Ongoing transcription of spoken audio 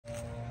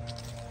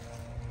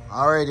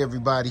All right,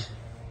 everybody.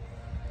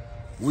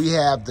 We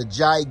have the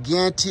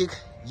gigantic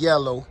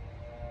yellow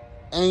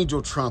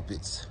angel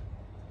trumpets.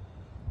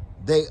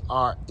 They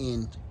are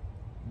in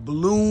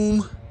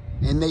bloom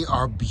and they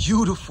are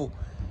beautiful.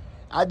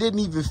 I didn't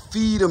even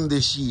feed them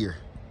this year.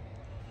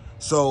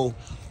 So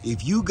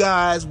if you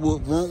guys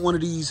would want one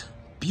of these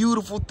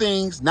beautiful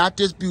things, not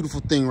this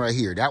beautiful thing right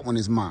here, that one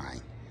is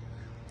mine.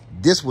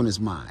 This one is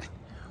mine.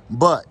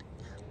 But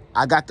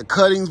I got the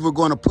cuttings. We're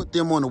going to put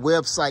them on the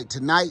website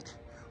tonight.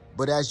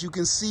 But as you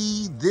can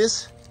see,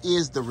 this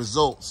is the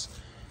results.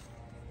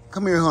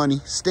 Come here, honey.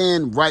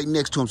 Stand right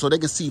next to them so they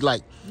can see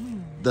like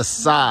the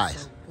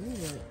size.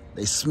 So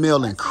they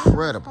smell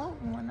incredible.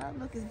 One that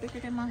look is bigger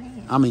than my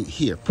hand. I mean,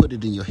 here, put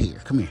it in your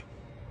hair. Come here.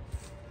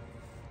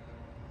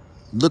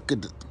 Look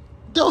at the.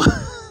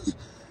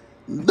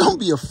 Don't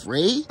be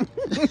afraid.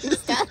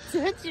 Stop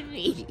touching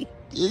me.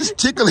 It's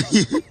tickling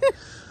you.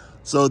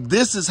 So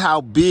this is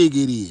how big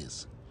it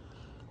is.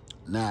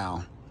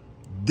 Now,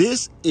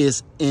 this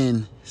is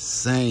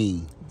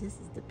insane. This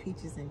is the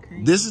peaches and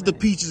cream. This is the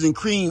peaches and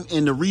cream,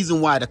 and the reason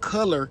why the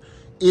color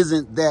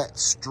isn't that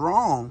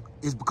strong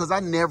is because I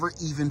never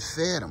even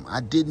fed them.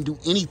 I didn't do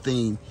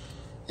anything,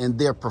 and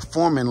they're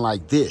performing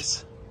like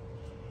this.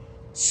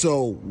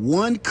 So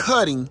one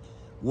cutting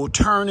will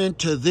turn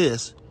into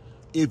this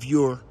if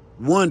you're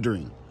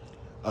wondering.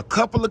 A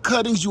couple of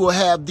cuttings, you will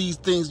have these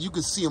things. You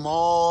can see them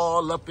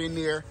all up in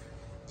there.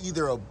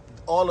 Either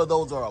all of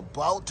those are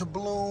about to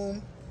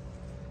bloom,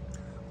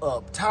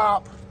 up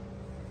top,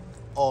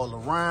 all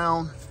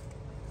around,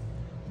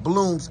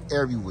 blooms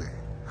everywhere,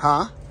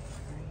 huh?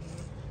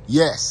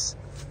 Yes,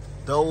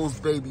 those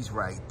babies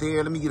right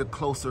there. Let me get a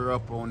closer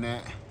up on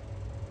that.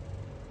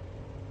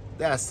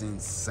 That's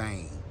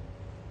insane.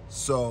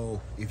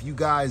 So if you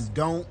guys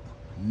don't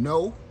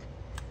know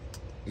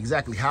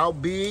exactly how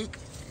big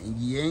and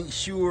you ain't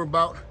sure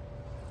about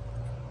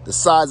the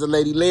size of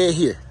Lady Lead,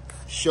 here,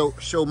 show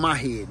my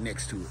head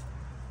next to it.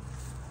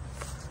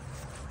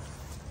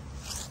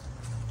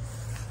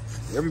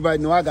 Everybody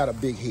know I got a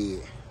big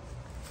head.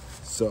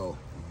 So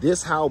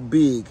this how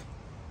big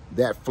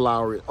that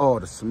flower is. Oh,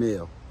 the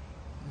smell.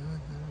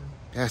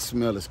 That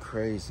smell is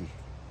crazy.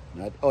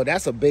 Now, oh,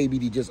 that's a baby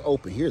that just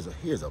opened. Here's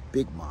a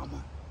big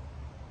mama.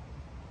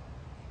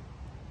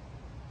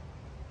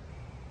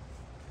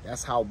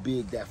 That's how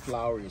big that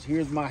flower is.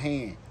 Here's my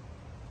hand.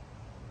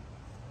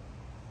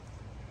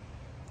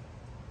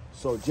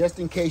 So just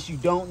in case you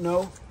don't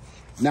know,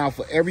 now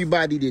for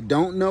everybody that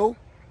don't know,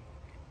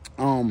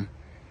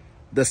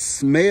 the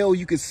smell,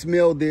 you can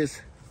smell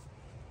this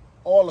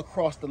all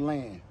across the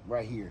land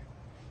right here.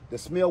 The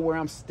smell where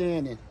I'm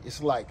standing,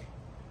 it's like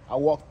I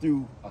walk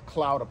through a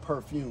cloud of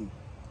perfume.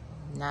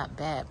 Not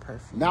bad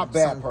perfume. Not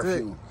bad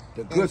perfume.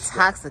 The good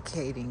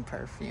intoxicating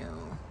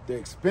perfume. The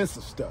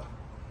expensive stuff.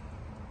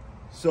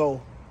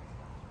 So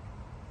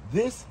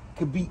this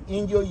could be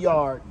in your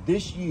yard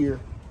this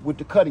year with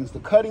the cuttings. The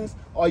cuttings,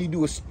 all you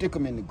do is stick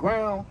them in the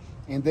ground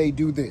and they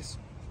do this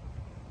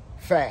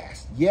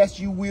fast. Yes,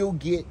 you will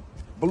get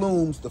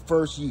blooms the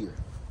first year.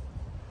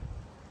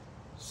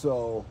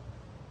 So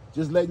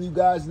just letting you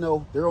guys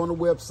know, they're on the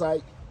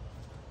website.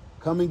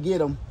 Come and get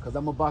them because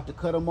I'm about to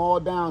cut them all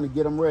down and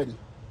get them ready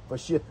for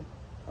shipping.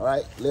 All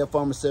right, Lead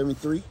Farmer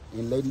 73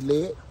 and Lady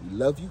Lead, we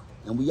love you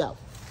and we out.